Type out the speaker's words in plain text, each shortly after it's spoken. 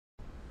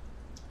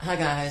Hi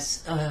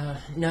guys,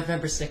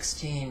 November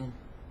 16,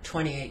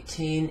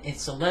 2018.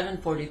 It's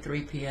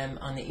 11:43 p.m.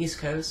 on the East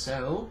Coast,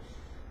 so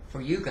for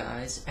you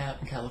guys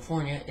out in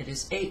California, it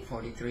is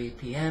 8:43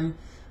 p.m.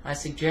 I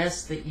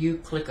suggest that you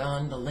click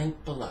on the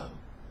link below.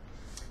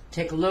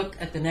 Take a look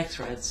at the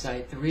Nexrad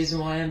site. The reason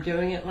why I'm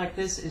doing it like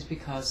this is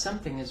because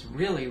something is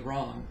really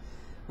wrong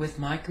with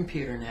my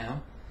computer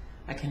now.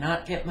 I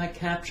cannot get my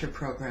capture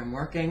program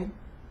working.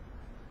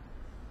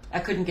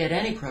 I couldn't get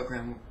any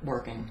program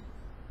working.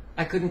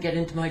 I couldn't get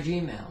into my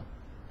Gmail.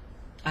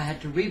 I had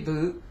to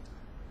reboot,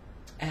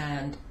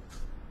 and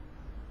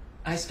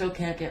I still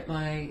can't get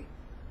my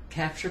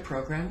capture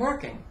program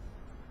working.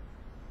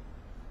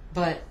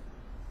 But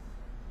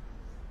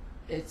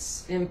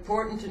it's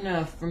important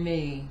enough for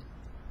me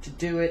to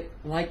do it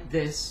like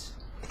this.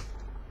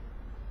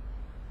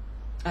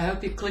 I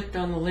hope you clicked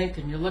on the link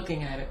and you're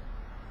looking at it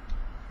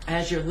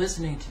as you're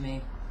listening to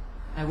me.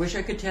 I wish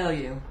I could tell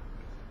you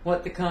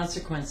what the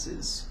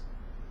consequences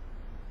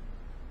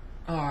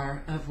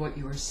are of what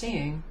you are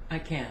seeing. I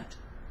can't.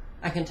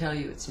 I can tell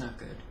you it's not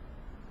good.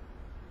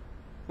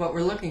 What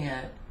we're looking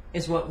at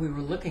is what we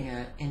were looking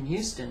at in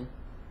Houston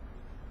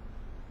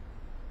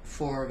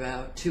for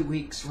about 2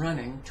 weeks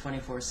running,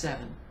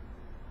 24/7.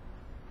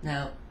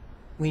 Now,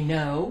 we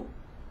know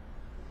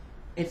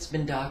it's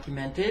been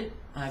documented.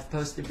 I've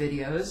posted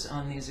videos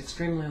on these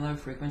extremely low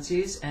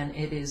frequencies, and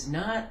it is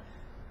not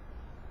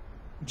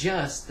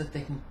just that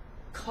they can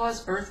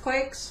cause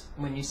earthquakes.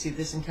 When you see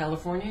this in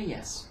California,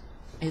 yes,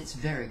 it's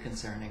very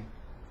concerning.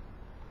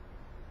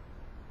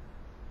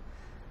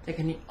 They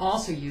can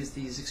also use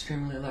these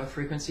extremely low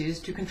frequencies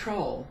to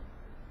control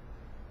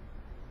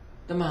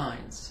the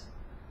minds.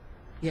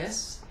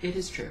 Yes, it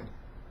is true.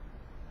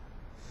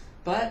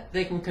 But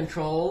they can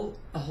control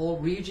a whole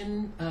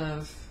region,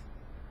 the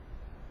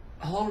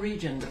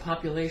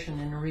population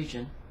in a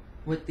region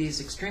with these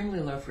extremely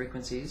low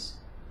frequencies.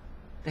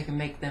 They can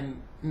make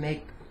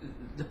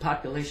the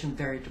population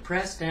very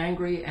depressed,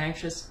 angry,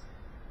 anxious,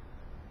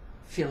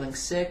 feeling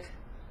sick,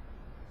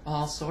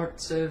 all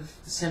sorts of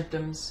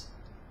symptoms.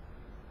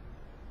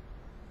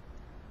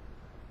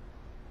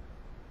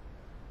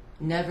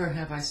 Never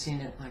have I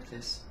seen it like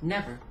this.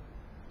 Never.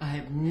 I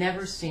have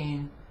never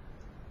seen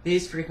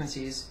these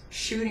frequencies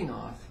shooting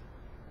off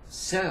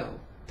so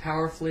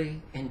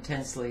powerfully,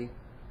 intensely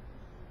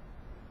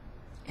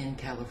in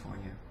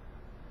California.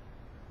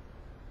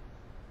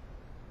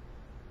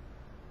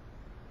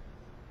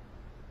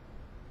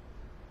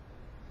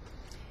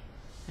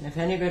 And if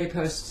anybody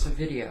posts a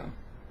video,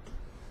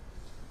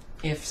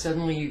 if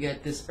suddenly you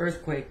get this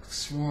earthquake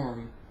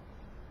swarm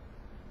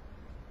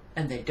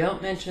and they don't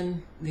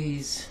mention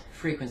these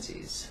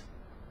frequencies,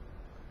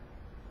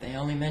 they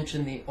only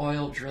mention the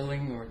oil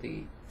drilling or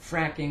the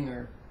fracking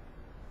or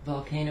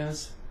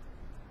volcanoes,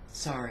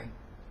 sorry.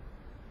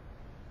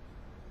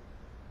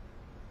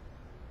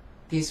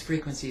 These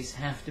frequencies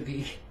have to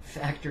be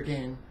factored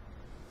in.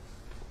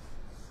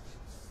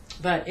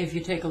 But if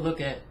you take a look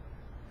at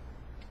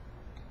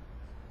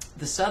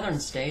the southern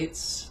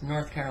states,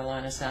 North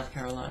Carolina, South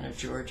Carolina,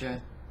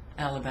 Georgia,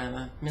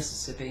 Alabama,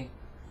 Mississippi,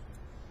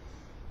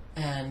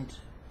 and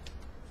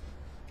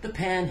the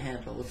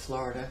panhandle of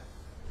Florida,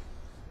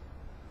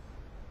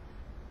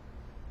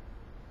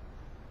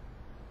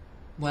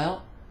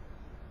 well,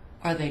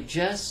 are they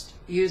just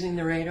using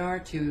the radar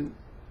to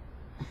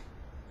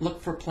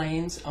look for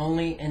planes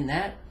only in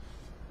that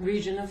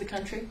region of the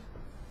country?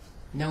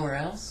 Nowhere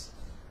else?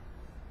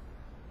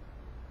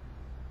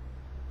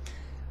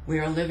 We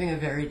are living a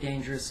very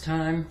dangerous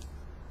time.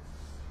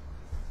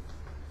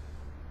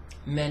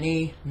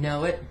 Many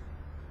know it.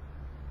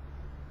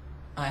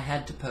 I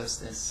had to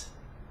post this.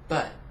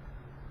 But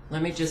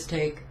let me just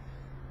take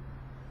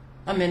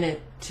a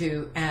minute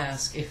to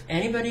ask if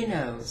anybody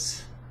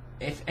knows,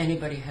 if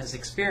anybody has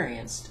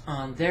experienced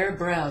on their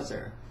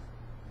browser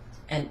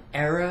an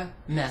error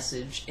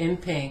message in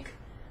pink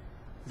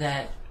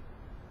that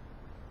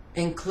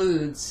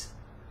includes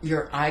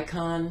your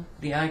icon.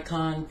 The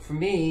icon for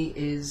me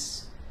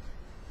is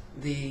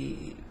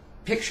the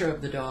picture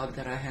of the dog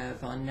that I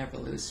have on Never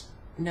Lose.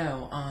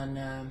 No, on,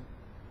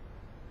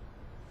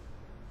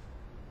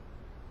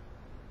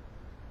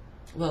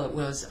 well, it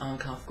was on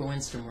Kafka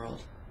Winston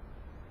World.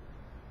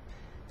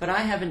 But I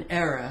have an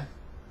error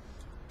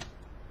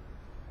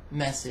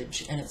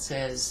message, and it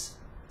says,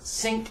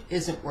 sync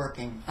isn't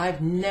working.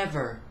 I've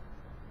never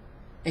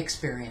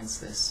experienced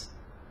this.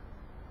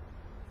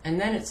 And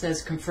then it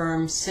says,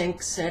 confirm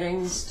sync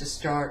settings to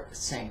start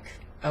sync.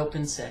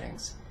 Open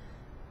settings.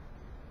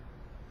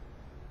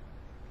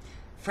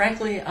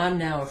 Frankly, I'm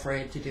now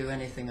afraid to do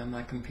anything on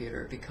my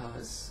computer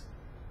because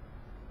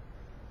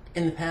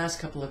in the past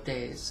couple of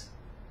days,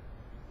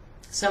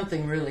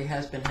 something really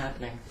has been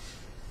happening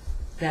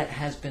that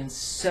has been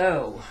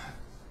so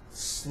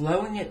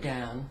slowing it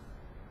down.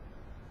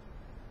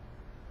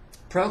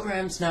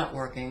 Program's not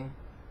working.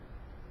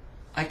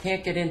 I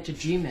can't get into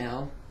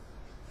Gmail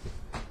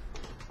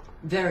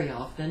very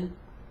often,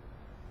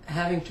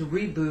 having to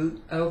reboot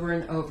over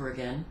and over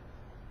again.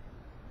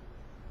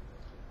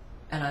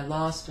 and I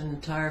lost an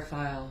entire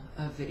file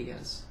of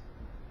videos.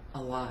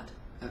 a lot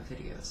of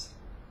videos.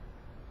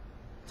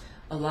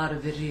 A lot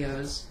of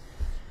videos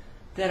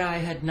that I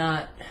had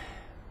not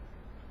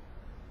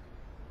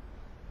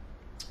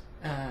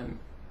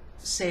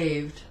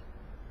saved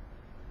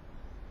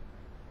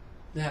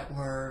that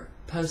were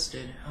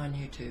posted on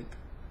YouTube,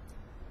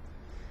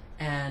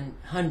 and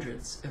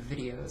hundreds of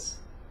videos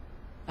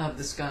of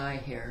the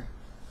sky here,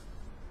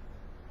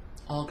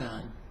 all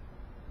gone,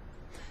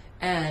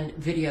 and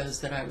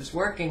videos that I was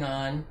working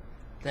on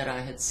that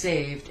I had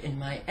saved in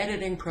my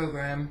editing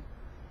program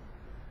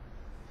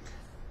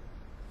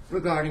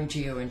regarding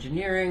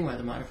geoengineering,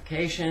 weather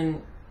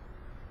modification,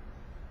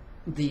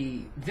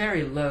 the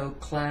very low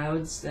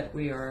clouds that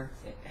we are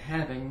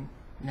having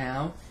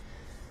now,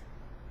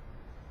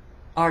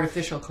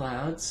 artificial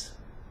clouds,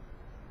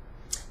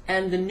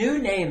 and the new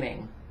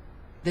naming,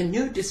 the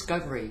new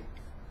discovery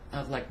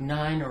of like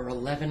 9 or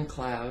 11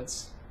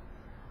 clouds,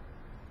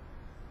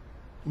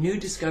 new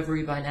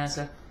discovery by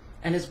NASA,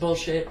 and it's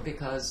bullshit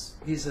because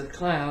these are the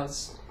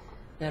clouds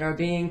that are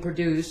being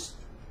produced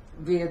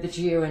via the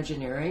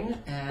geoengineering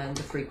and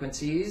the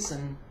frequencies,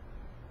 and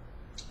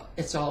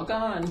it's all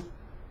gone.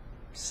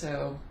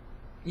 So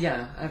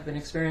yeah, I've been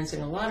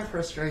experiencing a lot of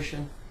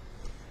frustration,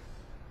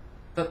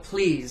 but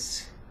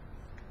please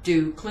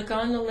do click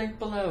on the link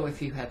below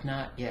if you have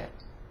not yet,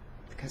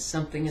 because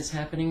something is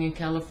happening in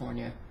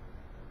California,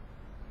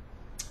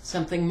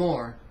 something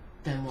more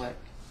than what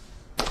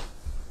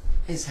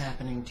is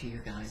happening to you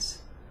guys.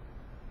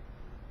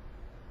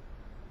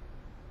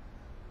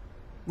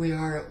 We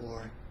are at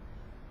war.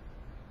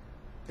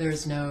 There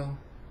is no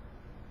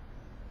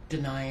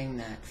denying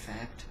that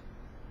fact.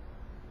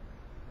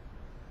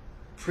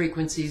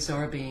 Frequencies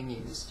are being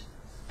used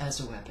as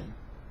a weapon.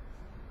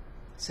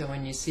 So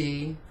when you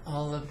see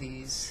all of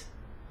these,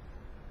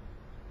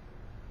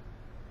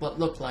 what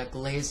look like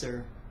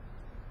laser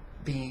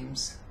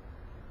beams,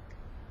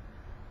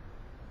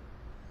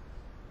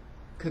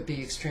 could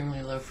be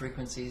extremely low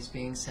frequencies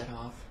being set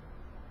off.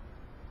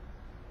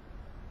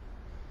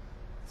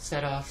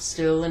 Set off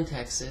still in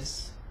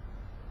Texas,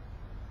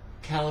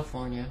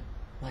 California,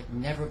 like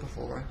never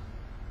before.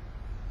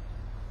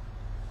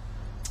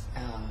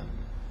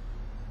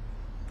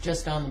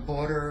 Just on the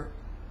border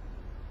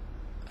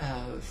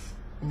of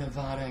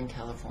Nevada and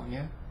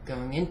California,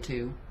 going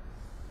into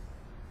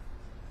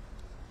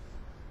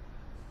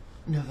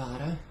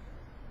Nevada,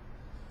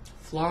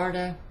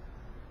 Florida,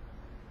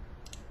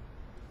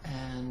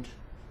 and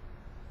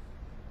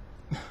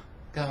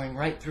going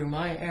right through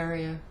my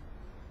area.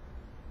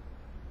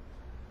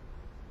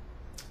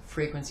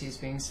 Frequencies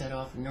being set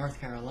off in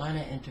North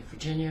Carolina into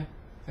Virginia.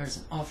 There's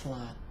an awful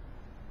lot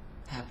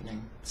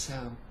happening.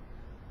 So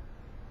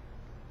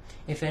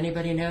if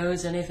anybody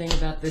knows anything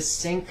about this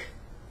sync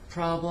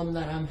problem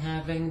that I'm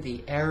having,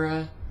 the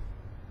error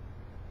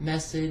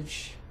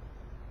message,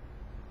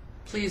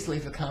 please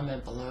leave a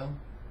comment below.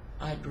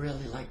 I'd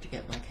really like to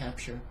get my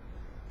capture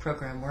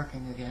program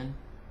working again.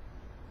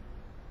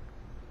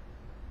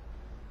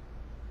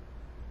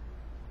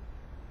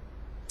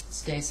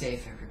 Stay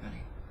safe,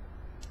 everybody.